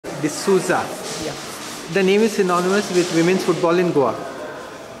De Sousa. Yeah. The name is synonymous with women's football in Goa.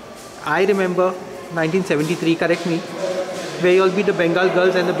 I remember 1973, correct me, where you all beat the Bengal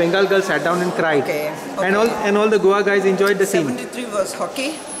girls and the Bengal girls sat down and cried. Okay. And all the Goa guys enjoyed the scene. 73 was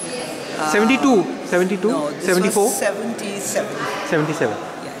hockey. 72, 72, No, this 74, was 77. 77.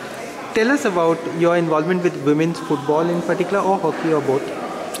 Yeah. Tell us about your involvement with women's football in particular, or hockey, or both.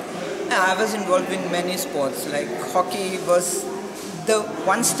 I was involved in many sports. Like hockey was the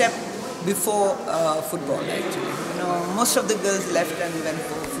one step before football actually. Most of the girls left and went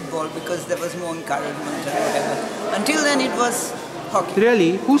for football because there was more encouragement and whatever. Until then it was hockey.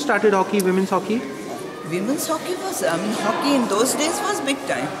 Really? Who started hockey, women's hockey? Women's hockey was, hockey in those days was big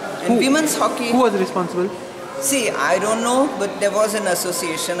time. And women's hockey... Who was responsible? See, I don't know, but there was an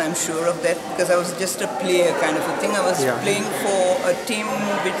association, I'm sure of that, because I was just a player kind of a thing. I was playing for a team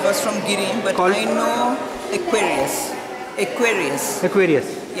which was from Girim, but I know Aquarius.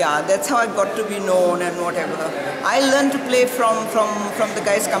 Yeah, that's how I got to be known and whatever. I learned to play from the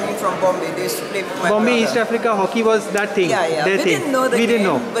guys coming from Bombay. They used to play with my Bombay, brother. East Africa, hockey was that thing. Yeah. Their We thing. didn't know the game, didn't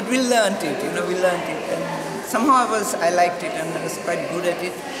know. but we learned it. We learned it. And somehow I liked it and I was quite good at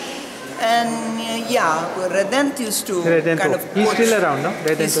it. And Redent used to kind of coach. He's still around, no?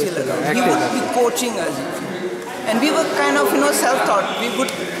 He's still around. He would be coaching us. And we were kind of, self-taught. We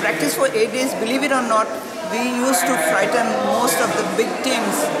would practice for 8 days, believe it or not. We used to frighten most of the big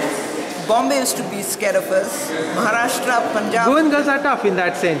teams. Bombay used to be scared of us. Maharashtra, Punjab. Goan girls are tough in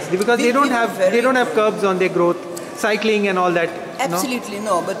that sense because they don't have curbs on their growth, cycling and all that. Absolutely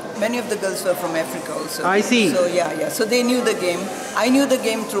no, but many of the girls were from Africa also. I see. So so they knew the game. I knew the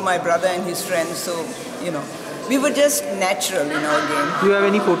game through my brother and his friends. So we were just natural in our game. Do you have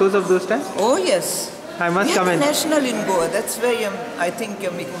any photos of those times? Oh yes. I must comment. We had the national in Goa. That's where I think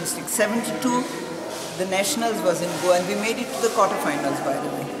you're making a mistake. 72, the nationals was in Goa, and we made it to the quarterfinals, by the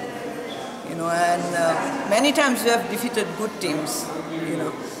way. And many times we have defeated good teams,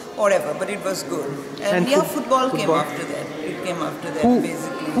 whatever, but it was good. And football came after that. It came after that,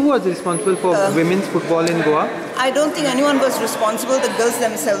 basically. Who was responsible for women's football in Goa? I don't think anyone was responsible. The girls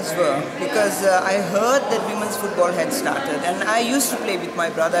themselves were, because I heard that women's football had started, and I used to play with my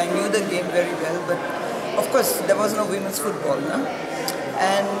brother. I knew the game very well, but of course there was no women's football, no?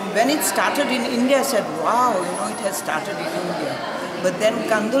 And when it started in India, I said, wow, it has started in India. But then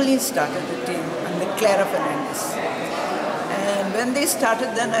Kanduli started the team under Clara Fernandez. And when they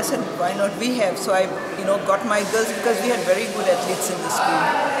started, then I said, why not we have? So I, got my girls, because we had very good athletes in the school.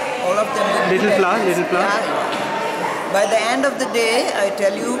 All of them were Little flower. Yeah. By the end of the day, I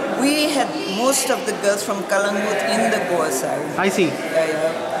tell you, we had most of the girls from Calangute in the Goa side. I see.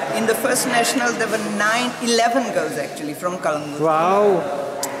 In the first national, there were 11 girls actually from Calangute. Wow.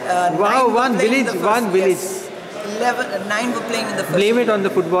 One village. Yes. 9 were playing in the first. Blame it on the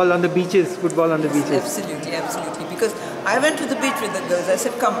football on the beaches. Absolutely. Because I went to the beach with the girls. I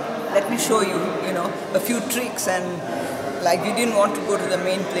said, come, let me show you, a few tricks. And like we didn't want to go to the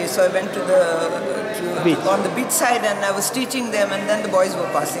main place, so I went to on the beach side, and I was teaching them. And then the boys were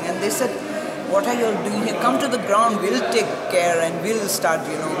passing, and they said, what are you all doing here? Come to the ground. We'll take care and we'll start,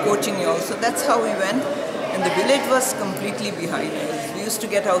 coaching you all. So that's how we went. And the village was completely behind us. We used to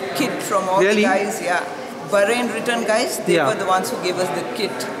get our kit from all the guys. Yeah. Bahrain return guys, they were the ones who gave us the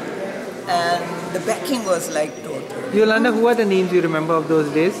kit, and the backing was like total. Yolanda, who are the names you remember of those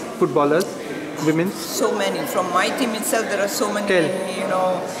days? Footballers, women? So many. From my team itself, there are so many.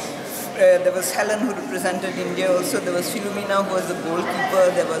 There was Helen who represented India also. There was Philomena who was the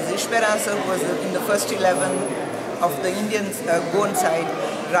goalkeeper. There was Ishperanza who was in the first 11 of the Indian Goan side.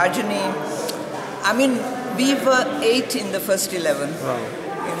 Rajani. I mean, we were 8 in the first 11. Wow.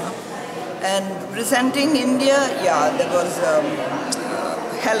 And representing India, there was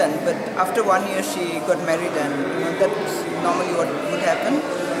Helen, but after 1 year she got married, and that's normally what would happen.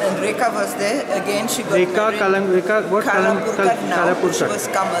 And Rekha was there, again she got married. Karapurkar now, she was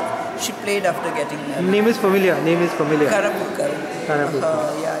Kamat, she played after getting married. Name is familiar. Karapurkar.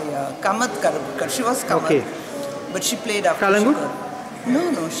 Kamat Karapurkar, she was Kamat. Okay. But she played after. Calangute?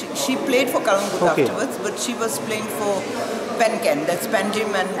 No, she played for Calangute afterwards, but she was playing for Penkan, that's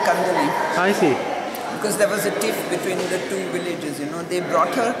Panjim and Kanduli. I see. Because there was a tiff between the two villages, They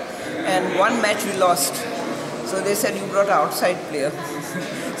brought her, and one match we lost. So they said, you brought an outside player.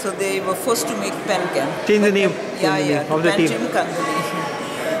 So they were forced to make Penkan. Change the name. Of the team. Kanduli.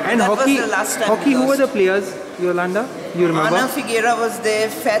 And that hockey, was the last time hockey who were the players, Yolanda? You remember? Anna Figueira was there,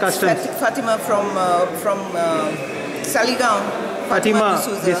 Fatima from Saligaon. Fatima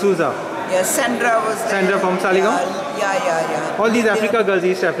de Sousa. Yeah, Sandra was there. Sandra from Saligao? Yeah. All these Lillian, Africa girls,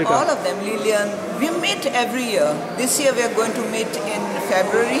 East Africa. All of them, Lillian. We meet every year. This year we are going to meet in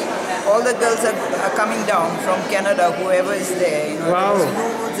February. All the girls are coming down from Canada, whoever is there. You know, wow.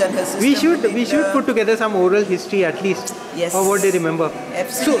 Luz and her sister We should put together some oral history at least. Yes. Of what they remember.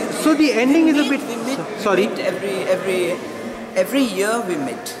 Absolutely. So the ending is a bit... Sorry? We meet every year we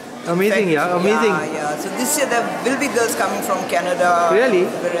meet. Amazing, amazing. Yeah. So this year there will be girls coming from Canada. Really?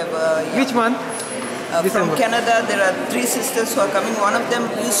 Wherever. Yeah. Which month? From Canada, there are 3 sisters who are coming. One of them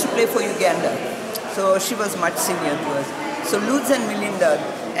used to play for Uganda, so she was much senior to us. So Luz and Melinda,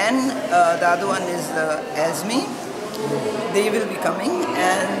 and the other one is Asmi. They will be coming,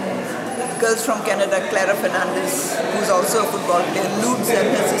 and girls from Canada, Clara Fernandez, who's also a football player, Luz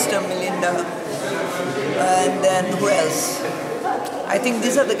and her sister Melinda, and then who else? I think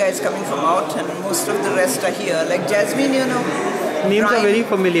these are the guys coming from out, and most of the rest are here. Like Jasmine, you know. Names Brian, are very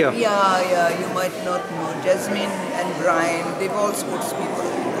familiar. Yeah, you might not know. Jasmine and Brian, they're all sports people.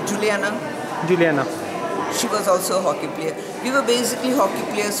 Juliana, she was also a hockey player. We were basically hockey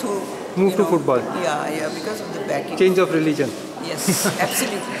players who moved to football. Yeah, because of the backing. Change of religion. Yes,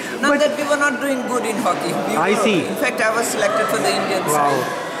 absolutely. Not that we were not doing good in hockey. I see. In fact, I was selected for the Indian side.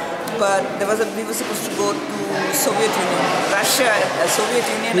 But we were supposed to go to Soviet Union, Russia, Soviet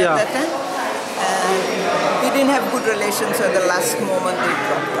Union at that time. And we didn't have good relations, so at the last moment they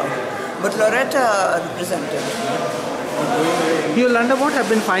dropped out. But Loretta represented. Yolanda, what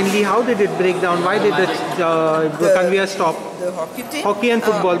happened finally? How did it break down? Why did the conveyor stop? The hockey team? Hockey and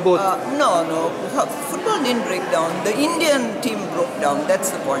football, both? No. Football didn't break down. The Indian team broke down. That's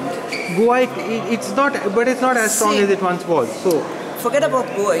the point. Goa, it's not as strong as it once was. So. Forget about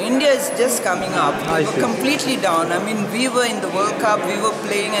Goa. India is just coming up. We were completely down. I mean, we were in the World Cup. We were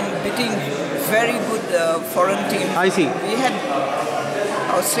playing and beating very good foreign teams. I see.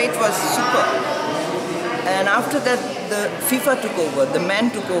 Our slate was super. And after that, the FIFA took over. The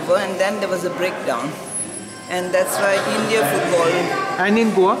men took over, and then there was a breakdown. And that's why India football. And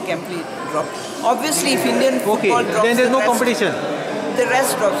in Goa? Completely dropped. Obviously, if Indian football drops, then there's no competition. The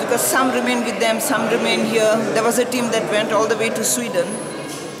rest drops because some remain with them, some remain here. There was a team that went all the way to Sweden.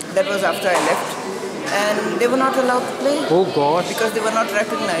 That was after I left. And they were not allowed to play. Oh gosh. Because they were not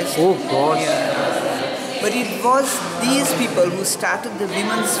recognized. Oh gosh. Yeah. But it was these people who started the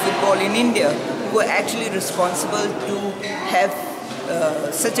women's football in India who were actually responsible to have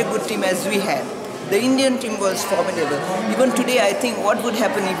such a good team as we had. The Indian team was formidable. Even today, I think what would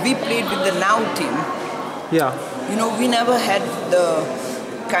happen if we played with the now team. Yeah. You know, we never had the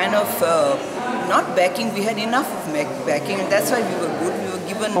kind of, not backing, we had enough of backing. That's why we were good. We were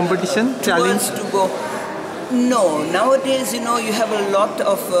given competition, challenge to go. No, nowadays, you know, you have a lot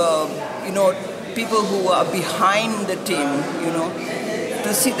of, people who are behind the team, you know,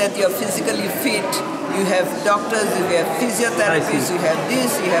 to see that you're physically fit. You have doctors, you have physiotherapists, you have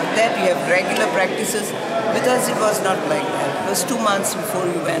this, you have that, you have regular practices. With us, it was not like that. It was 2 months before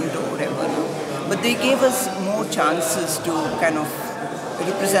you went or whatever. But they gave us more chances to kind of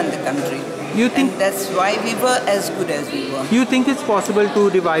represent the country. You think? And that's why we were as good as we were. You think it's possible to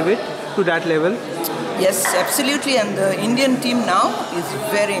revive it to that level? Yes, absolutely. And the Indian team now is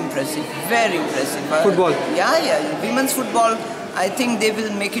very impressive. Very impressive. Football? Yeah. Women's football, I think they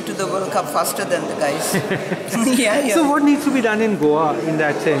will make it to the World Cup faster than the guys. Yeah. So what needs to be done in Goa in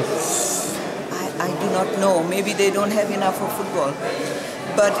that sense? I do not know. Maybe they don't have enough of football.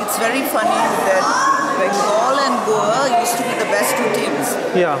 But it's very funny that Bengal and Goa used to be the best 2 teams.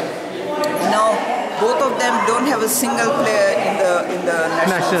 Yeah. Now both of them don't have a single player in the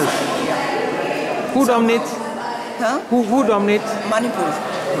nationals. Yeah. Who dominates? Huh? Who dominates? Manipur.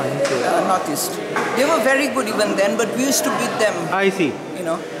 Northeast. They were very good even then, but we used to beat them. I see. You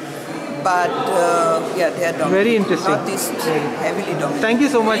know. But they are dominating. Very interesting. Northeast heavily dominating. Thank you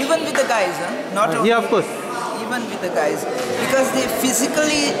so much. Even with the guys, not only. Yeah, of course. Even with the guys, because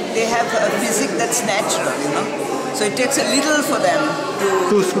they have a physique that's natural, you know. So it takes a little for them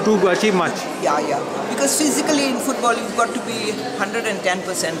to achieve much. Yeah. Because physically in football you've got to be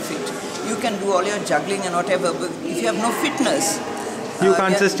 110% fit. You can do all your juggling and whatever, but if you have no fitness, you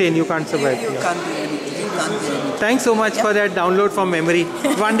can't sustain. You can't survive. You can't do anything. You can't do anything. Thanks so much for that download from memory.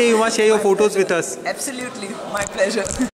 One day you must share your photos with us. Absolutely, my pleasure.